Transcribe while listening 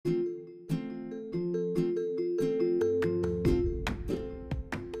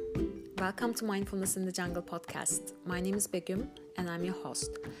Welcome to Mindfulness in the Jungle podcast. My name is Begum and I'm your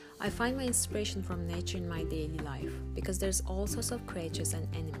host. I find my inspiration from nature in my daily life because there's all sorts of creatures and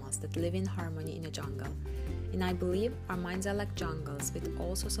animals that live in harmony in a jungle. And I believe our minds are like jungles with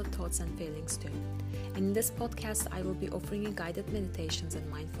all sorts of thoughts and feelings too. And in this podcast, I will be offering you guided meditations and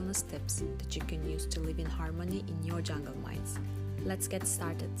mindfulness tips that you can use to live in harmony in your jungle minds. Let's get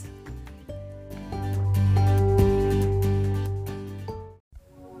started.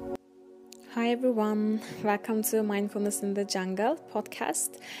 Hi everyone, welcome to Mindfulness in the Jungle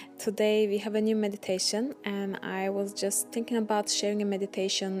podcast. Today we have a new meditation and I was just thinking about sharing a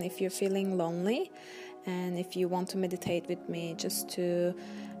meditation if you're feeling lonely and if you want to meditate with me just to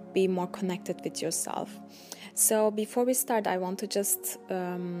be more connected with yourself. So before we start, I want to just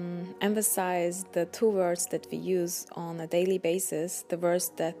emphasize the two words that we use on a daily basis, the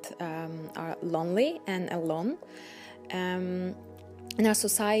words that are lonely and alone. In our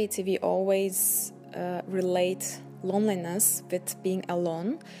society, we always relate loneliness with being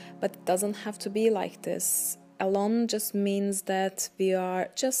alone, but it doesn't have to be like this. Alone just means that we are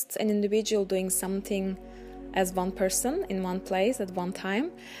just an individual doing something as one person in one place at one time,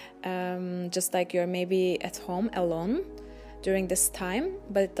 just like you're maybe at home alone during this time,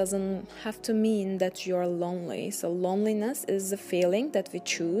 but it doesn't have to mean that you're lonely. So loneliness is a feeling that we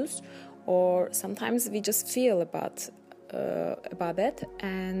choose, or sometimes we just feel about it.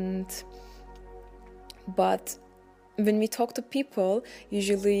 But when we talk to people,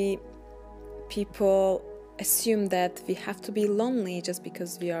 usually people assume that we have to be lonely just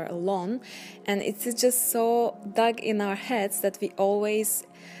because we are alone, and it's just so dug in our heads that we always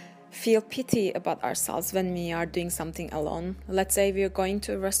feel pity about ourselves when we are doing something alone. Let's say we're going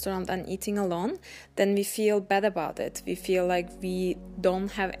to a restaurant and eating alone, then we feel bad about it. We feel like we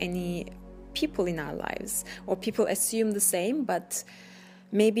don't have any people in our lives, or people assume the same, but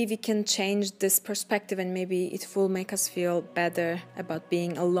maybe we can change this perspective and maybe it will make us feel better about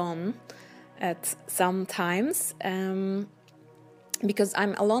being alone at some times, because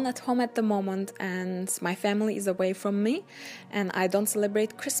I'm alone at home at the moment and my family is away from me and I don't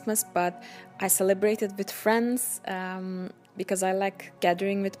celebrate Christmas, but I celebrate it with friends because I like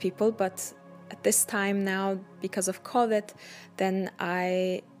gathering with people. But at this time now, because of COVID, then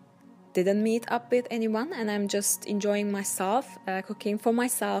I didn't meet up with anyone and I'm just enjoying myself, cooking for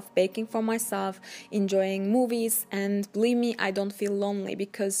myself, baking for myself, enjoying movies. And believe me, I don't feel lonely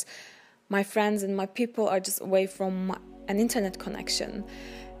because my friends and my people are just away from an internet connection.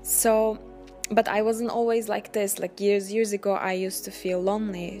 So, but I wasn't always like this. Like years ago, I used to feel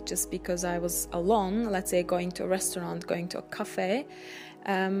lonely just because I was alone, let's say going to a restaurant, going to a cafe.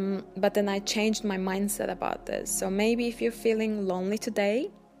 But then I changed my mindset about this. So maybe if you're feeling lonely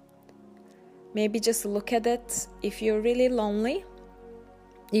today, maybe just look at it. If you're really lonely,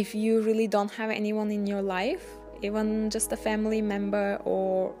 if you really don't have anyone in your life, even just a family member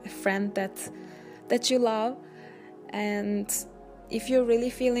or a friend that you love, and if you're really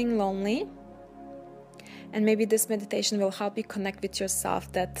feeling lonely, and maybe this meditation will help you connect with yourself,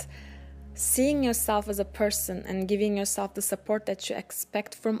 that seeing yourself as a person and giving yourself the support that you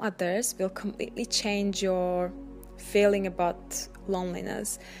expect from others will completely change your feeling about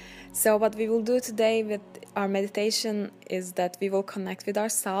loneliness. So what we will do today with our meditation is that we will connect with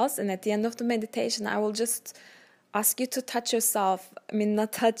ourselves, and at the end of the meditation I will just ask you to touch yourself. I mean,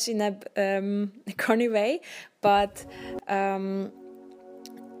 not touch in a corny way, but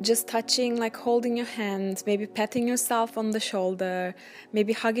just touching, like holding your hand, maybe patting yourself on the shoulder,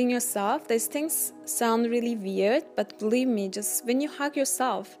 maybe hugging yourself. These things sound really weird, but believe me, just when you hug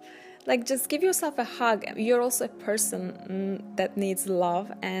yourself, like just give yourself a hug. You're also a person that needs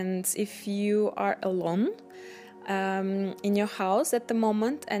love, and if you are alone in your house at the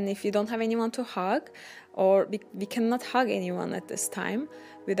moment, and if you don't have anyone to hug, or we cannot hug anyone at this time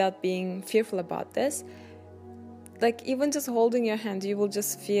without being fearful about this, like even just holding your hand, you will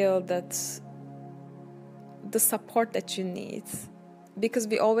just feel that the support that you need, because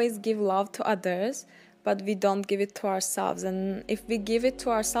we always give love to others, but we don't give it to ourselves. And if we give it to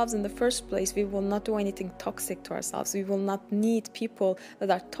ourselves in the first place, we will not do anything toxic to ourselves. We will not need people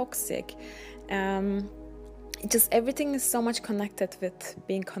that are toxic. Just everything is so much connected with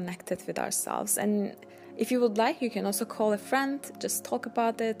being connected with ourselves. And if you would like, you can also call a friend, just talk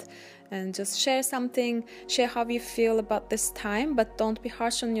about it and just share something, share how you feel about this time, but don't be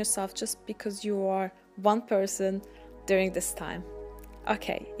harsh on yourself just because you are one person during this time.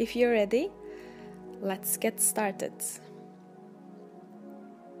 Okay, if you're ready, let's get started.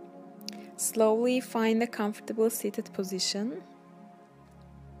 Slowly find a comfortable seated position.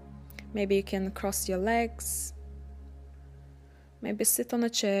 Maybe you can cross your legs, Maybe sit on a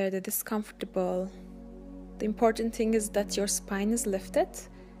chair that is comfortable. The important thing is that your spine is lifted,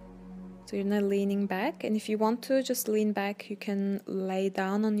 so you're not leaning back. And if you want to just lean back, you can lay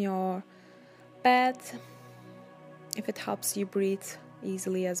down on your bed if it helps you breathe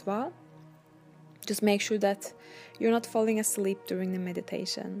easily as well. Just make sure that you're not falling asleep during the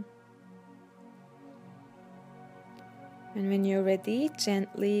meditation. And when you're ready,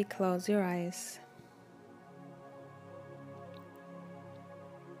 gently close your eyes.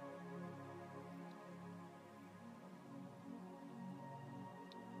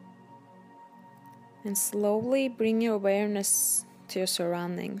 And slowly bring your awareness to your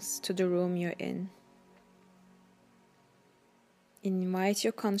surroundings, to the room you're in. Invite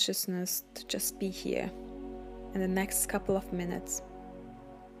your consciousness to just be here in the next couple of minutes.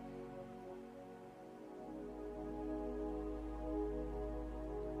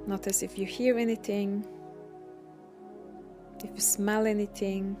 Notice if you hear anything, if you smell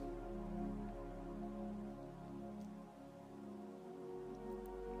anything.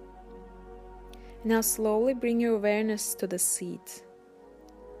 Now slowly bring your awareness to the seat.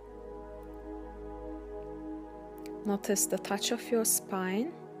 Notice the touch of your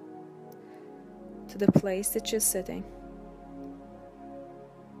spine to the place that you're sitting.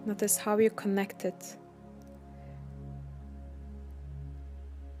 Notice how you're connected.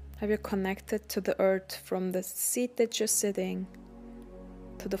 How you're connected to the earth from the seat that you're sitting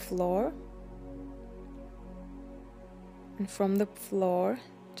to the floor. And from the floor,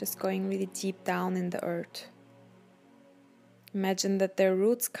 just going really deep down in the earth. Imagine that there are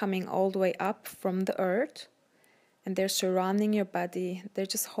roots coming all the way up from the earth, and they're surrounding your body. They're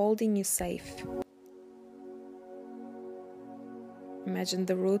just holding you safe. Imagine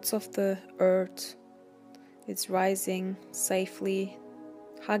the roots of the earth. It's rising safely,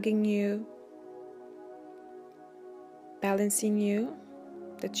 hugging you, balancing you,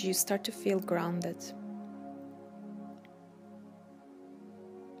 that you start to feel grounded.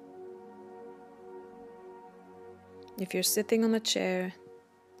 If you're sitting on a chair,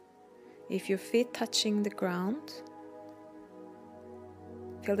 if your feet touching the ground,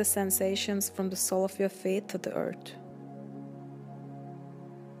 feel the sensations from the sole of your feet to the earth.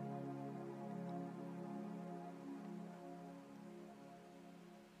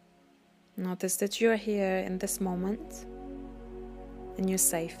 Notice that you're here in this moment and you're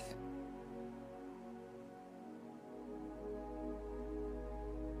safe.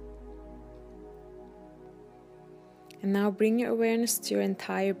 And now bring your awareness to your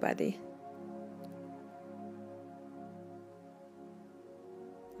entire body.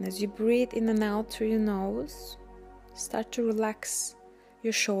 And as you breathe in and out through your nose, start to relax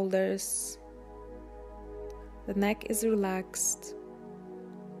your shoulders. The neck is relaxed.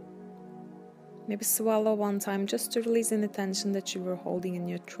 Maybe swallow one time just to release any tension that you were holding in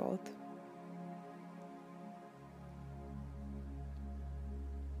your throat.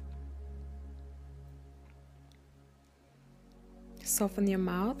 Soften your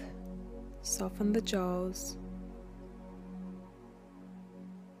mouth, soften the jaws.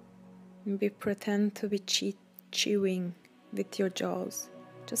 Maybe pretend to be chewing with your jaws,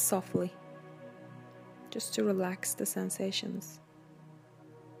 just softly, just to relax the sensations.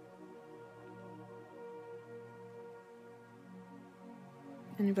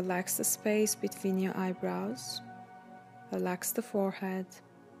 And relax the space between your eyebrows, relax the forehead.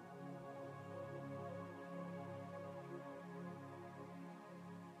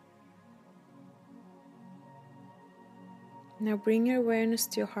 Now bring your awareness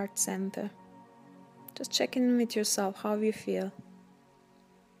to your heart center. Just check in with yourself, how you feel.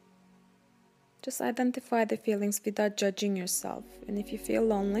 Just identify the feelings without judging yourself. And if you feel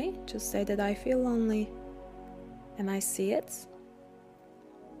lonely, just say that I feel lonely and I see it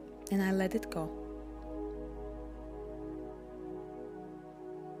and I let it go.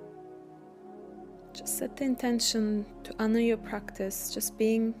 Just set the intention to honor your practice, just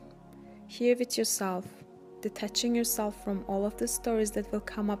being here with yourself, detaching yourself from all of the stories that will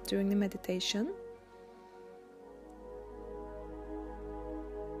come up during the meditation,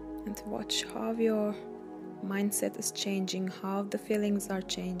 and to watch how your mindset is changing, how the feelings are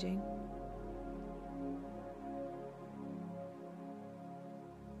changing.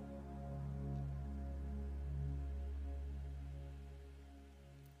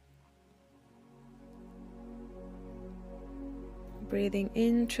 Breathing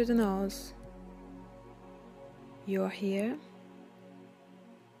in through the nose. You're here.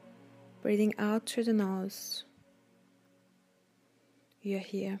 Breathing out through the nose. You're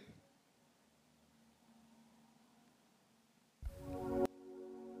here.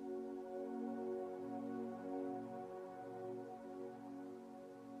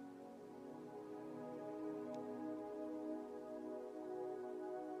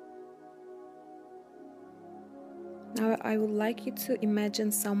 Now I would like you to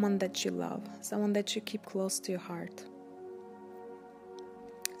imagine someone that you love, someone that you keep close to your heart,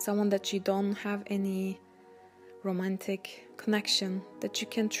 someone that you don't have any romantic connection, that you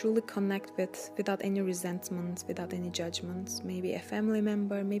can truly connect with without any resentments, without any judgments. Maybe a family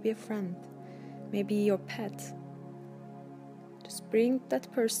member, maybe a friend, maybe your pet. Just bring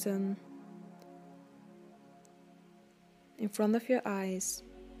that person in front of your eyes.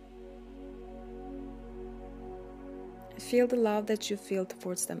 Feel the love that you feel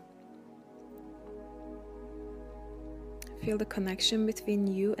towards them. Feel the connection between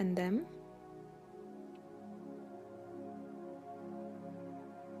you and them.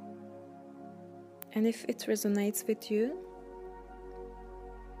 And if it resonates with you,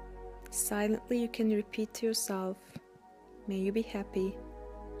 silently you can repeat to yourself, may you be happy,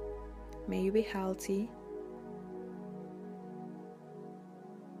 may you be healthy,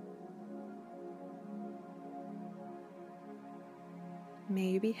 may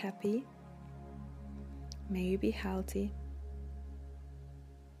you be happy, may you be healthy.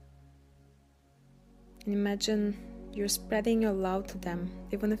 And imagine you're spreading your love to them,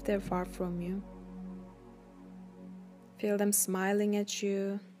 even if they're far from you. Feel them smiling at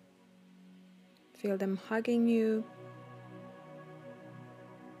you. Feel them hugging you.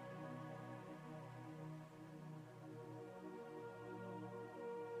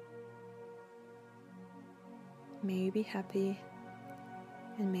 May you be happy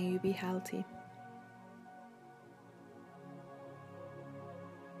and may you be healthy.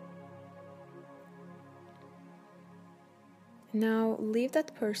 Now leave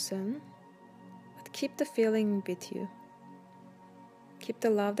that person, but keep the feeling with you. Keep the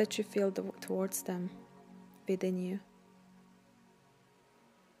love that you feel towards them within you.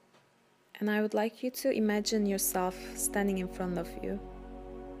 And I would like you to imagine yourself standing in front of you.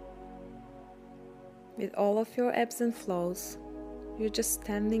 With all of your ebbs and flows, you're just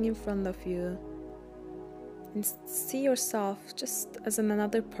standing in front of you. And see yourself just as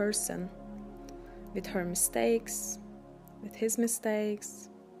another person, with her mistakes, with his mistakes,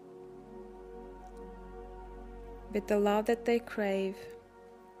 with the love that they crave.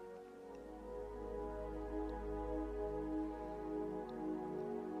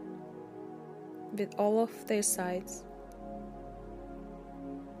 With all of their sides,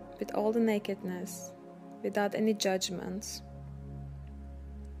 with all the nakedness, without any judgments.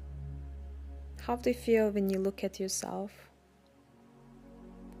 How do you feel when you look at yourself?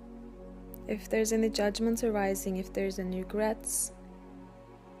 If there's any judgments arising, if there's any regrets,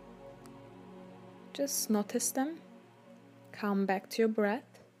 just notice them, come back to your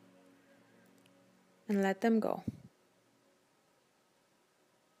breath, and let them go.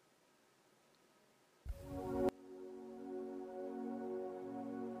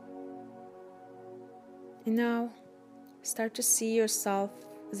 And now, start to see yourself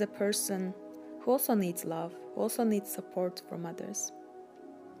as a person who also needs love, who also needs support from others.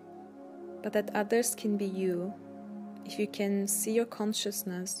 But that others can be you if you can see your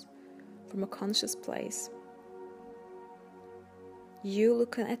consciousness from a conscious place. You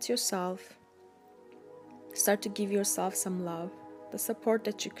looking at yourself, start to give yourself some love, the support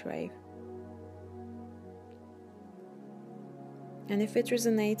that you crave. And if it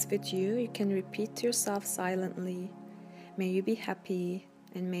resonates with you, you can repeat to yourself silently, may you be happy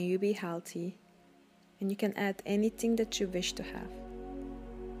and may you be healthy. And you can add anything that you wish to have.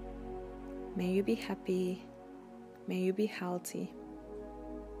 May you be happy, may you be healthy.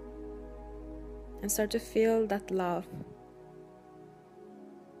 And start to feel that love.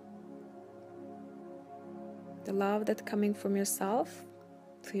 The love that's coming from yourself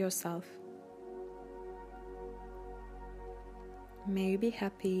to yourself. May you be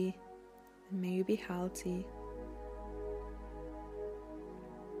happy and may you be healthy.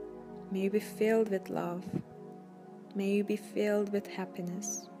 May you be filled with love. May you be filled with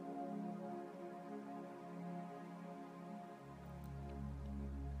happiness.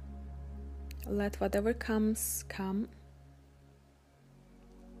 Let whatever comes, come.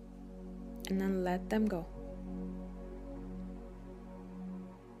 And then let them go.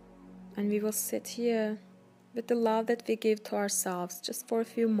 And we will sit here with the love that we give to ourselves just for a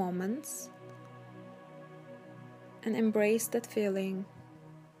few moments and embrace that feeling.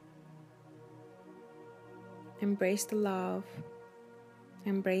 Embrace the love,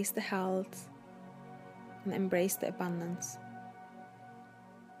 embrace the health, and embrace the abundance.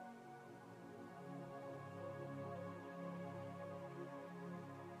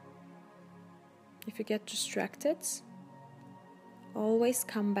 If you get distracted, always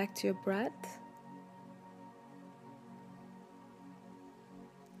come back to your breath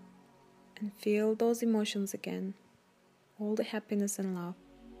and feel those emotions again. all the happiness and love.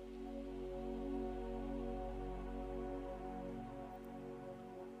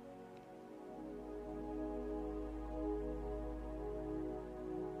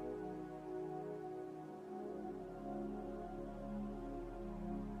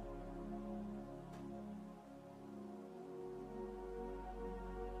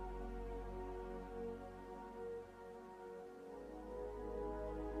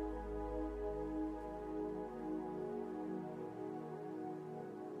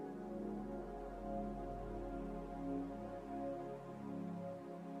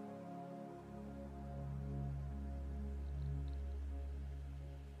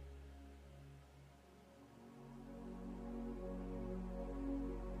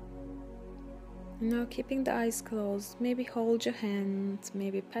 Now keeping the eyes closed, maybe hold your hand,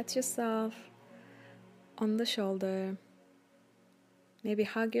 maybe pat yourself on the shoulder, maybe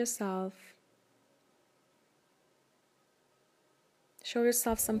hug yourself. Show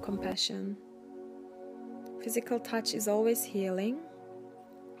yourself some compassion. Physical touch is always healing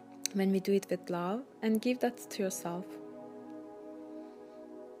when we do it with love, and give that to yourself.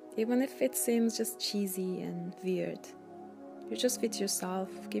 Even if it seems just cheesy and weird. You're just with yourself.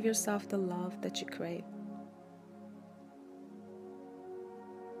 Give yourself the love that you crave.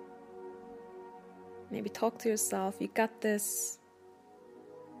 Maybe talk to yourself. You got this.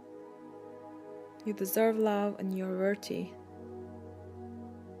 You deserve love and you're worthy.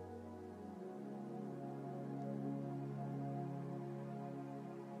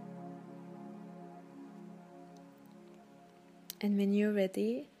 And when you're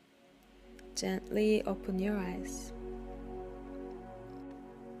ready, gently open your eyes.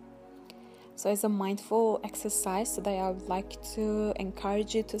 So as a mindful exercise today, I would like to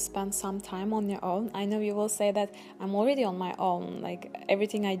encourage you to spend some time on your own. I know you will say that I'm already on my own, like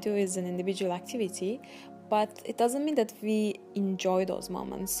everything I do is an individual activity, but it doesn't mean that we enjoy those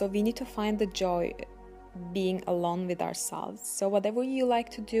moments. So we need to find the joy being alone with ourselves. So whatever you like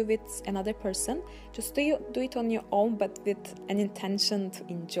to do with another person, just do it on your own, but with an intention to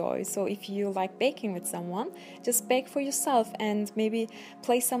enjoy. So if you like baking with someone, just bake for yourself and maybe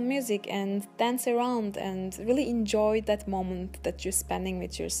play some music and dance around and really enjoy that moment that you're spending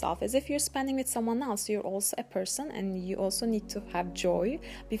with yourself. As if you're spending with someone else, you're also a person and you also need to have joy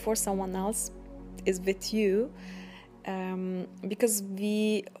before someone else is with you. Because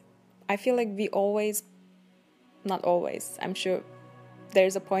I feel like we always, not always, I'm sure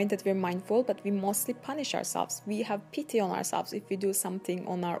there's a point that we're mindful, but we mostly punish ourselves. We have pity on ourselves if we do something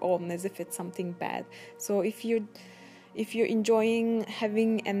on our own, as if it's something bad. So if you're enjoying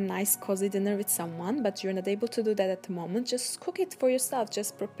having a nice cozy dinner with someone, but you're not able to do that at the moment, just cook it for yourself.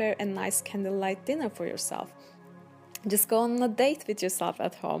 Just prepare a nice candlelight dinner for yourself. Just go on a date with yourself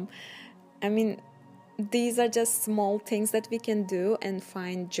at home. I mean, these are just small things that we can do and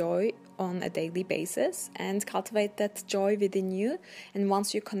find joy on a daily basis and cultivate that joy within you. And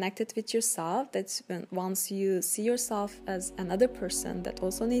once you connect it with yourself, that's when once you see yourself as another person that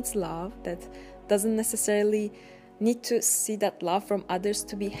also needs love, that doesn't necessarily need to see that love from others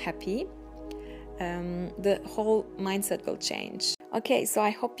to be happy, the whole mindset will change. Okay, so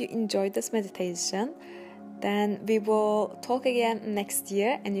I hope you enjoyed this meditation. Then we will talk again next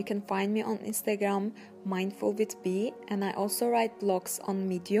year, and you can find me on Instagram, Mindful with B, and I also write blogs on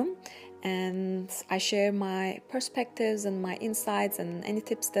Medium, and I share my perspectives and my insights and any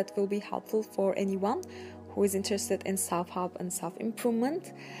tips that will be helpful for anyone who is interested in self-help and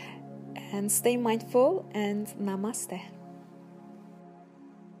self-improvement. And stay mindful, and namaste.